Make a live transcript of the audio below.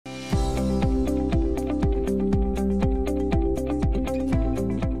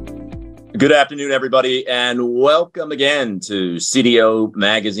Good afternoon, everybody, and welcome again to CDO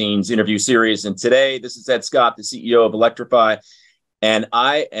Magazine's interview series. And today, this is Ed Scott, the CEO of ElectrifAi, and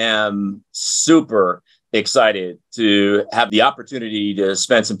I am super excited to have the opportunity to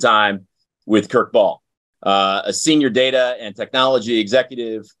spend some time with Kirk Ball, a senior data and technology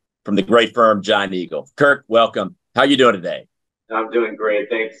executive from the great firm Giant Eagle. Kirk, welcome. How are you doing today? I'm doing great.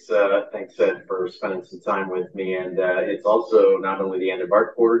 Thanks, Ed, for spending some time with me. And it's also not only the end of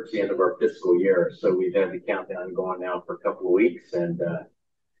our quarter, it's the end of our fiscal year. So we've had the countdown going now for a couple of weeks and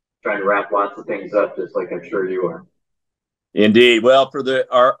trying to wrap lots of things up, just like I'm sure you are. Indeed. Well, for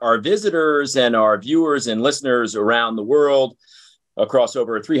our visitors and our viewers and listeners around the world, across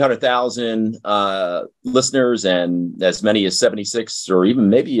over 300,000 listeners and as many as 76 or even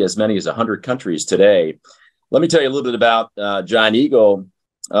maybe as many as 100 countries today, let me tell you a little bit about Giant Eagle,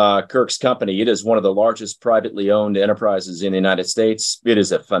 Kirk's company. It is one of the largest privately owned enterprises in the United States. It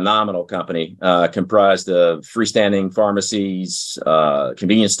is a phenomenal company comprised of freestanding pharmacies,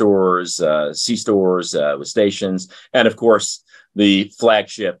 convenience stores, C-stores with stations, and of course, the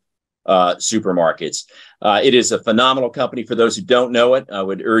flagship supermarkets. It is a phenomenal company. For those who don't know it, I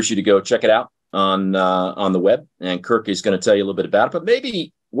would urge you to go check it out on the web. And Kirk is going to tell you a little bit about it, but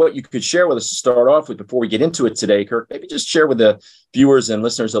maybe what you could share with us to start off with before we get into it today, Kirk, maybe just share with the viewers and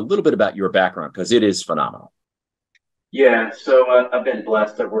listeners a little bit about your background, because it is phenomenal. Yeah, so I've been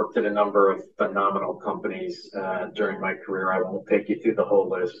blessed. I've worked at a number of phenomenal companies during my career. I won't take you through the whole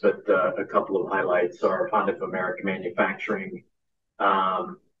list, but a couple of highlights are Honda of America Manufacturing,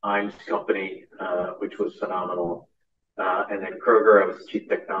 Imes Company, which was phenomenal, and then Kroger. I was Chief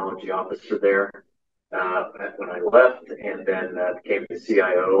Technology Officer there when I left, and then became the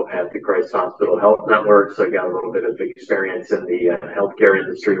CIO at the Christ Hospital Health Network. So I got a little bit of experience in the healthcare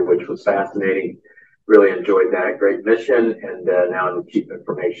industry, which was fascinating. Really enjoyed that. Great mission. And now I'm the Chief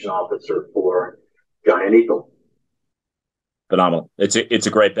Information Officer for Giant Eagle. Phenomenal. It's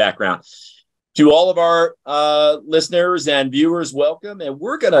a great background. To all of our listeners and viewers, welcome. And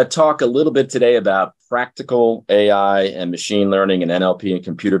we're going to talk a little bit today about practical AI and machine learning and NLP and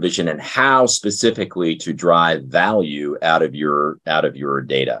computer vision, and how specifically to drive value out of your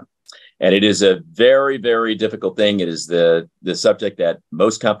data. And it is a very, very difficult thing. It is the subject that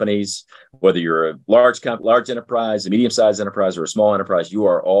most companies, whether you're a large enterprise, a medium-sized enterprise, or a small enterprise, you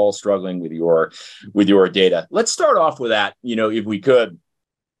are all struggling with your data. Let's start off with that, if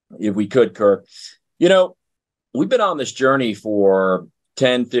we could, Kirk. We've been on this journey for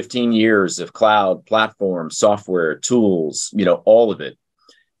 10, 15 years of cloud platforms, software, tools, all of it.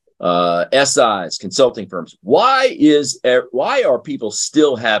 SIs, consulting firms. Why are people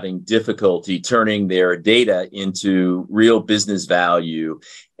still having difficulty turning their data into real business value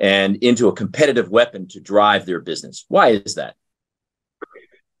and into a competitive weapon to drive their business? Why is that?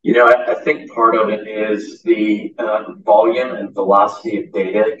 I think part of it is the volume and velocity of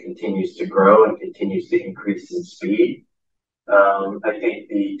data continues to grow and continues to increase in speed. I think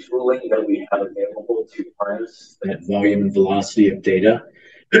the tooling that we have available to harness that volume and velocity of data,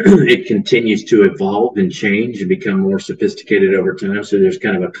 it continues to evolve and change and become more sophisticated over time. So there's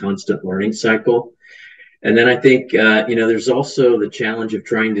kind of a constant learning cycle. And then I think, there's also the challenge of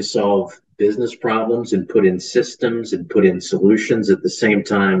trying to solve business problems and put in systems and put in solutions at the same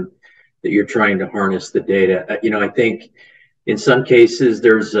time that you're trying to harness the data. I think in some cases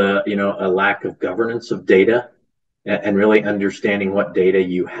there's a lack of governance of data and really understanding what data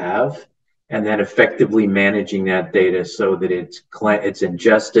you have, and then effectively managing that data so that it's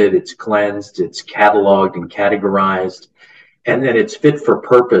ingested, it's cleansed, it's cataloged and categorized, and then it's fit for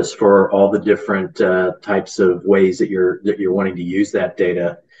purpose for all the different types of ways that you're wanting to use that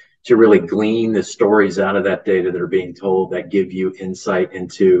data to really glean the stories out of that data that are being told that give you insight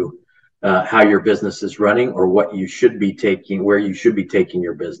into how your business is running, or what you should be taking, where you should be taking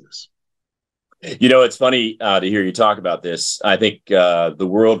your business. It's funny to hear you talk about this. I think the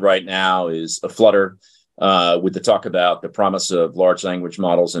world right now is aflutter with the talk about the promise of large language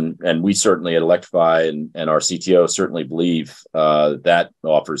models. And we certainly at ElectrifAi and our CTO certainly believe that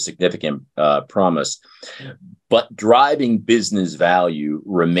offers significant promise. But driving business value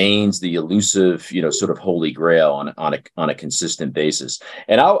remains the elusive, sort of holy grail on a consistent basis.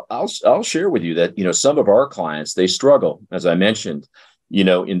 And I'll share with you that, some of our clients, they struggle, as I mentioned,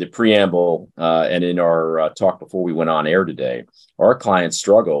 in the preamble and in our talk before we went on air today. Our clients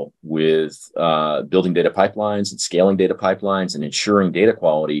struggle with building data pipelines and scaling data pipelines and ensuring data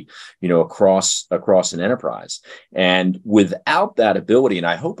quality, across an enterprise. And without that ability, and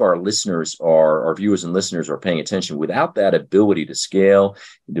I hope our viewers and listeners are paying attention, without that ability to scale,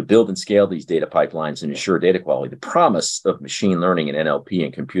 to build and scale these data pipelines and ensure data quality, the promise of machine learning and NLP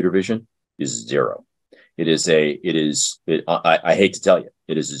and computer vision is zero. I hate to tell you,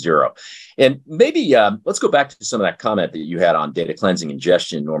 it is a zero. And maybe let's go back to some of that comment that you had on data cleansing,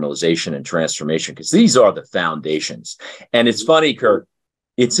 ingestion, normalization, and transformation, because these are the foundations. And it's funny, Kirk,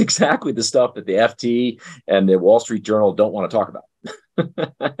 it's exactly the stuff that the FT and the Wall Street Journal don't want to talk about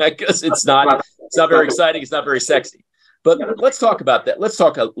because it's not very exciting. It's not very sexy. But let's talk about that. Let's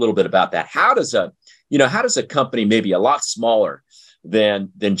talk a little bit about that. How does a company maybe a lot smaller than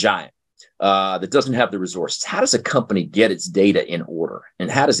Giant, that doesn't have the resources, how does a company get its data in order?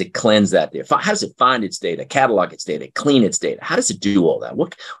 And how does it cleanse that data? How does it find its data, catalog its data, clean its data? How does it do all that?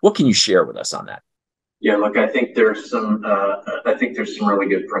 What can you share with us on that? Yeah, look, I think there's some really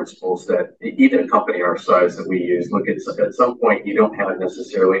good principles that even a company our size that we use. Look, at some point you don't have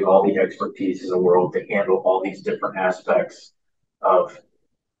necessarily all the expertise in the world to handle all these different aspects of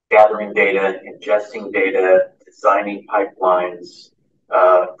gathering data, ingesting data, designing pipelines,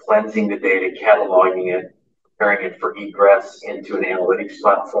 cleansing the data, cataloging it, preparing it for egress into an analytics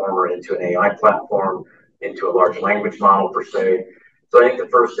platform or into an AI platform, into a large language model per se. So I think the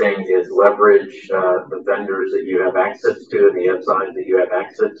first thing is leverage the vendors that you have access to and the SIs that you have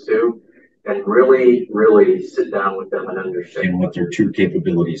access to, and really, really sit down with them and understand what their true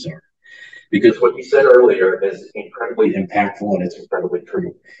capabilities are. Because what you said earlier is incredibly impactful and it's incredibly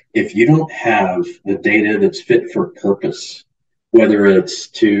true. If you don't have the data that's fit for purpose, whether it's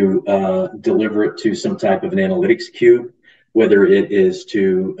to deliver it to some type of an analytics cube, whether it is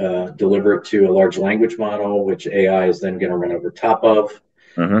to deliver it to a large language model, which AI is then going to run over top of.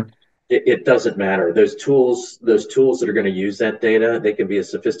 Mm-hmm. It doesn't matter. Those tools that are going to use that data, they can be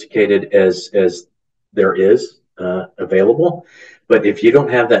as sophisticated as there is available. But if you don't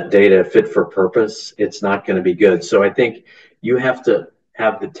have that data fit for purpose, it's not going to be good. So I think you have to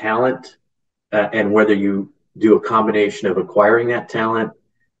have the talent, and whether you do a combination of acquiring that talent,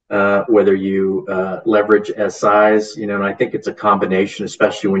 whether you leverage SIs, and I think it's a combination,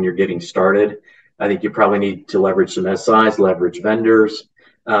 especially when you're getting started. I think you probably need to leverage some SIs, leverage vendors,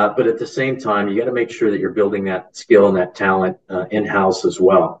 but at the same time, you got to make sure that you're building that skill and that talent in-house as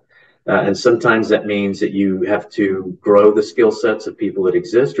well. And sometimes that means that you have to grow the skill sets of people that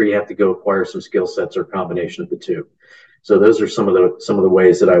exist, or you have to go acquire some skill sets or a combination of the two. So those are some of the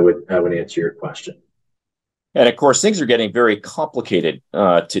ways that I would answer your question. And of course, things are getting very complicated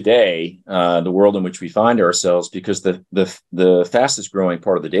today, the world in which we find ourselves, because the fastest growing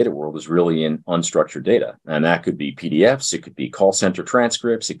part of the data world is really in unstructured data. And that could be PDFs, it could be call center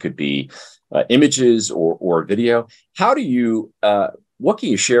transcripts, it could be images or video. How do you, what can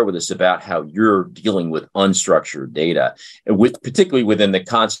you share with us about how you're dealing with unstructured data, particularly within the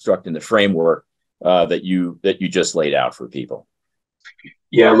construct and the framework that you just laid out for people?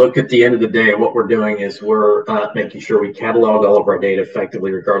 Yeah, look, at the end of the day, what we're doing is we're making sure we catalog all of our data effectively,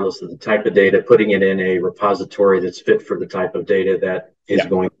 regardless of the type of data, putting it in a repository that's fit for the type of data that is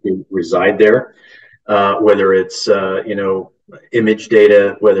going to reside there, whether it's, image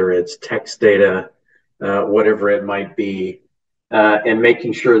data, whether it's text data, whatever it might be, and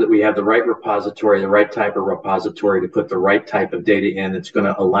making sure that we have the right repository, the right type of repository to put the right type of data in that's going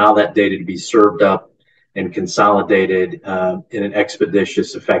to allow that data to be served up and consolidated in an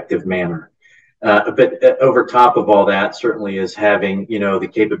expeditious, effective manner. But over top of all that, certainly is having, the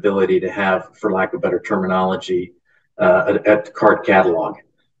capability to have, for lack of better terminology, a card catalog.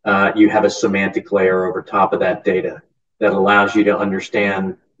 You have a semantic layer over top of that data that allows you to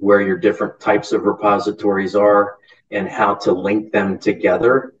understand where your different types of repositories are and how to link them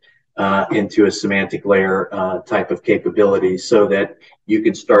together into a semantic layer type of capability, so that you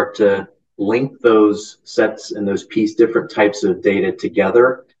can start to link those sets and those different types of data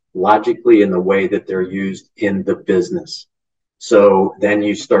together logically in the way that they're used in the business. So then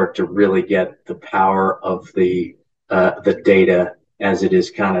you start to really get the power of the data as it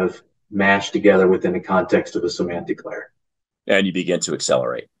is kind of mashed together within the context of a semantic layer. And you begin to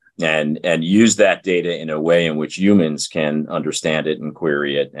accelerate and use that data in a way in which humans can understand it and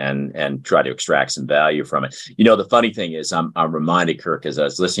query it and try to extract some value from it. The funny thing is, I'm reminded, Kirk, as I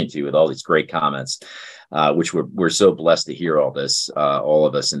was listening to you with all these great comments, which we're so blessed to hear all this, all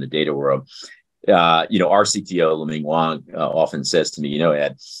of us in the data world. Our CTO, Leming Wang, often says to me,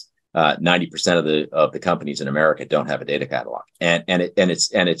 Ed, 90% of the companies in America don't have a data catalog, and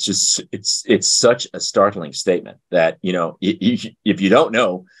it's such a startling statement that if you don't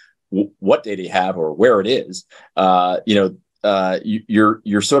know what data you have or where it is,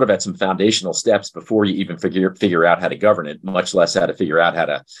 you're sort of at some foundational steps before you even figure out how to govern it, much less how to figure out how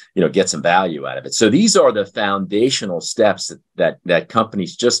to get some value out of it. So these are the foundational steps that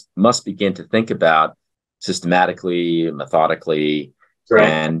companies just must begin to think about systematically, methodically, right.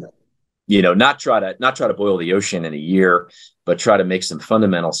 And not try to boil the ocean in a year, but try to make some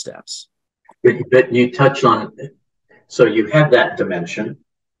fundamental steps. But you touch on, so you have that dimension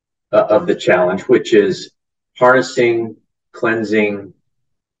of the challenge, which is harnessing, cleansing,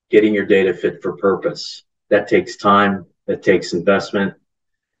 getting your data fit for purpose. That takes time, that takes investment.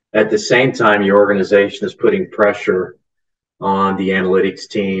 At the same time, your organization is putting pressure on the analytics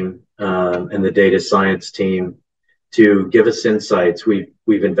team and the data science team to give us insights.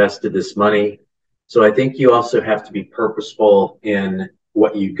 We've invested this money. So I think you also have to be purposeful in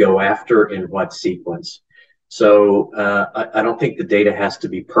what you go after in what sequence. So I don't think the data has to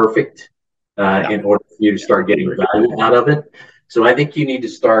be perfect in order for you to start getting value out of it. So I think you need to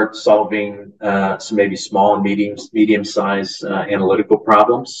start solving some maybe small and medium-sized analytical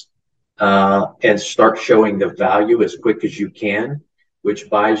problems and start showing the value as quick as you can, which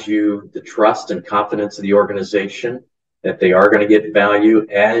buys you the trust and confidence of the organization that they are going to get value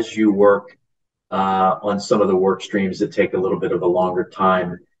as you work on some of the work streams that take a little bit of a longer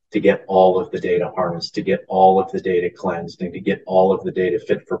time to get all of the data harnessed, to get all of the data cleansed, and to get all of the data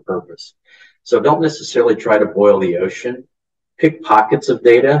fit for purpose. So don't necessarily try to boil the ocean. Pick pockets of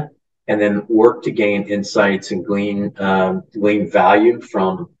data and then work to gain insights and glean value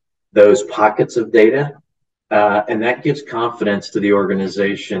from those pockets of data. And that gives confidence to the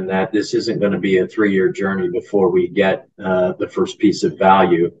organization that this isn't going to be a 3-year journey before we get the first piece of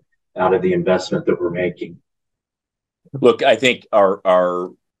value out of the investment that we're making. Look, I think our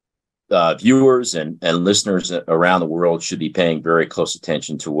viewers and listeners around the world should be paying very close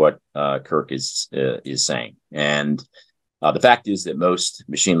attention to what Kirk is saying. And the fact is that most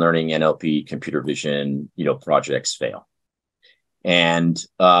machine learning, NLP, computer vision, projects fail. And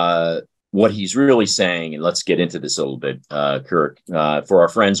what he's really saying, and let's get into this a little bit, Kirk, for our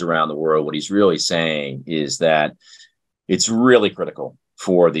friends around the world, what he's really saying is that it's really critical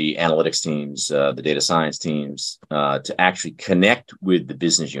for the analytics teams, the data science teams, to actually connect with the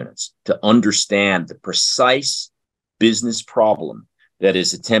business units, to understand the precise business problem that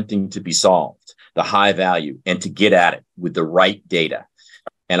is attempting to be solved, the high value, and to get at it with the right data.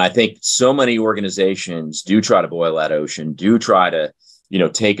 And I think so many organizations do try to boil that ocean, do try to,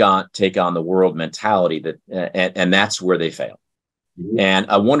 take on the world mentality and that's where they fail. Mm-hmm. And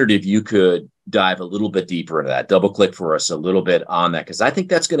I wondered if you could dive a little bit deeper into that, double click for us a little bit on that, because I think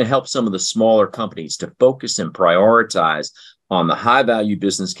that's going to help some of the smaller companies to focus and prioritize on the high value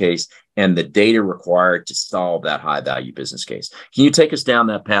business case and the data required to solve that high value business case. Can you take us down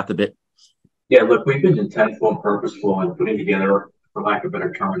that path a bit? Yeah, look, we've been intentional and purposeful in putting together, for lack of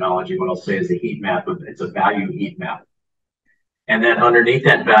better terminology, what I'll say is a heat map. It's a value heat map. And then underneath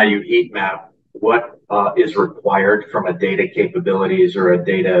that value heat map, what is required from a data capabilities or a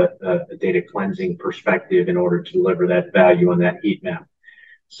data cleansing perspective in order to deliver that value on that heat map.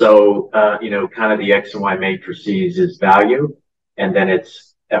 So, kind of the X and Y matrices is value, and then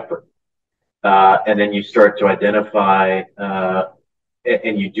it's effort. And then you start to identify,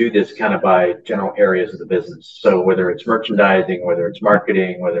 and you do this kind of by general areas of the business. So whether it's merchandising, whether it's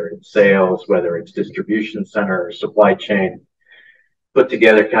marketing, whether it's sales, whether it's distribution center or supply chain, put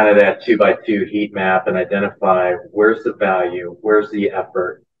together kind of that 2x2 heat map and identify where's the value, where's the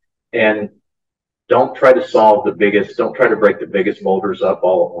effort, and don't try to don't try to break the biggest boulders up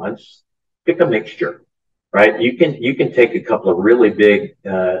all at once. Pick a mixture, right? You can take a couple of really big,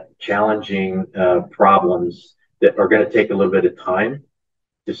 challenging problems that are going to take a little bit of time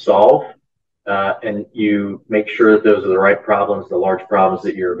to solve, and you make sure that those are the right problems, the large problems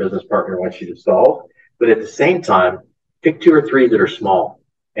that your business partner wants you to solve. But at the same time, pick 2 or 3 that are small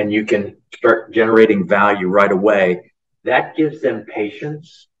and you can start generating value right away. That gives them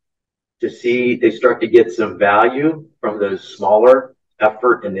patience to see they start to get some value from those smaller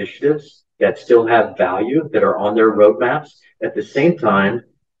effort initiatives that still have value, that are on their roadmaps. At the same time,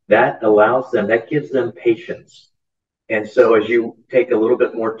 that gives them patience. And so as you take a little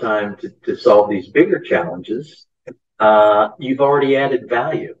bit more time to solve these bigger challenges, you've already added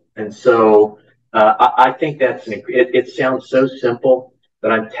value. And so I think it sounds so simple,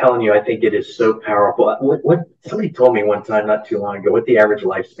 but I'm telling you, I think it is so powerful. What somebody told me one time not too long ago, what the average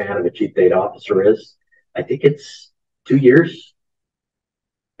lifespan of a chief data officer is. I think it's 2 years.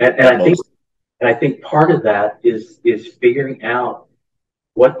 And I think part of that is figuring out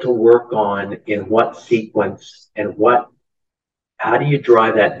what to work on in what sequence and how do you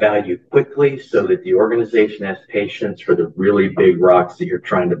drive that value quickly so that the organization has patience for the really big rocks that you're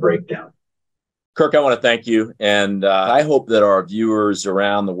trying to break down. Kirk, I want to thank you. And I hope that our viewers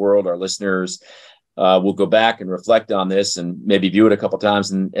around the world, our listeners, we'll go back and reflect on this and maybe view it a couple of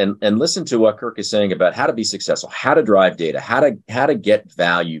times and listen to what Kirk is saying about how to be successful, how to drive data, how to get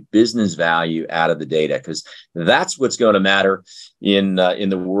value, business value out of the data, because that's what's going to matter in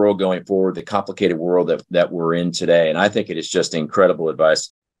the world going forward, the complicated world that we're in today. And I think it is just incredible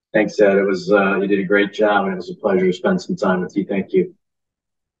advice. Thanks, Ed. It was you did a great job, and it was a pleasure to spend some time with you. Thank you.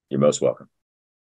 You're most welcome.